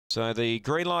So the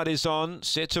green light is on,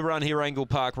 set to run here,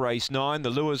 Angle-Park Race 9. The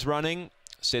lure's running,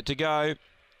 set to go.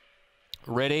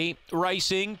 Ready,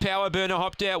 racing, Power Burner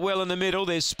hopped out well in the middle.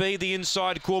 There's speed the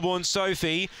inside, Corborn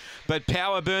Sophie, but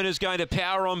Power Burner's going to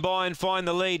power on by and find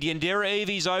the lead. Yandera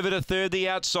Evie's over to third the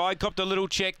outside, copped a little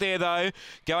check there though.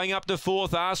 Going up to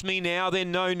fourth, Ask Me Now,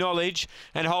 then No Knowledge,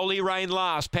 and Holy Rain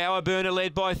last. Power Burner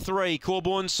led by 3,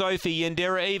 Corborn Sophie.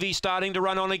 Yandera Evie starting to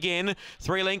run on again.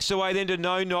 3 lengths away then to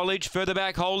No Knowledge. Further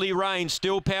back, Holy Rain,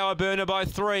 still Power Burner by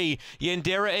 3.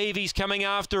 Yandera Evie's coming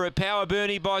after it. Power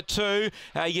Burner by 2.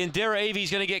 Yandera Evie's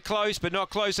going to get close, but not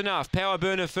close enough. Power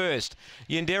Burner first.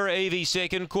 Yandera Evie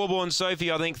second. Corborn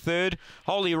Sophie, I think, third.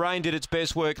 Holy Rain did its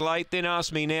best work late. Then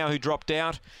Ask Me Now, who dropped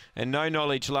out. And No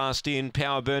Knowledge last in.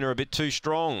 Power Burner a bit too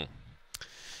strong.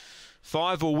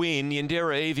 5 will win.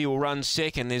 Yandera Evie will run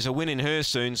second. There's a win in her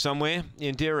soon somewhere.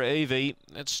 Yandera Evie,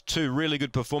 that's 2 really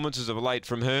good performances of late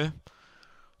from her.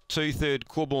 2 third,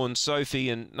 Corborn Sophie,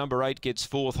 and number 8 gets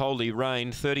 4th, Holy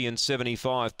Rain. 30 and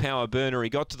 75. Power Burner, he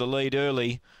got to the lead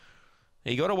early.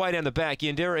 He got away down the back.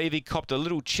 Yandera Evie copped a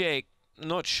little check.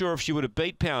 Not sure if she would have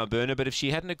beat Power Burner, but if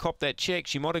she hadn't have copped that check,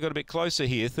 she might have got a bit closer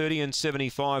here. 30 and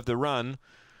 75 the run.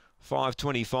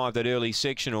 5.25 that early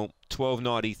sectional.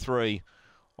 12.93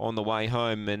 on the way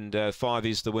home, and 5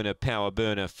 is the winner, Power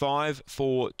Burner. 5,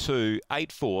 4, 2, 8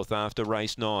 4th after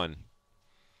race 9.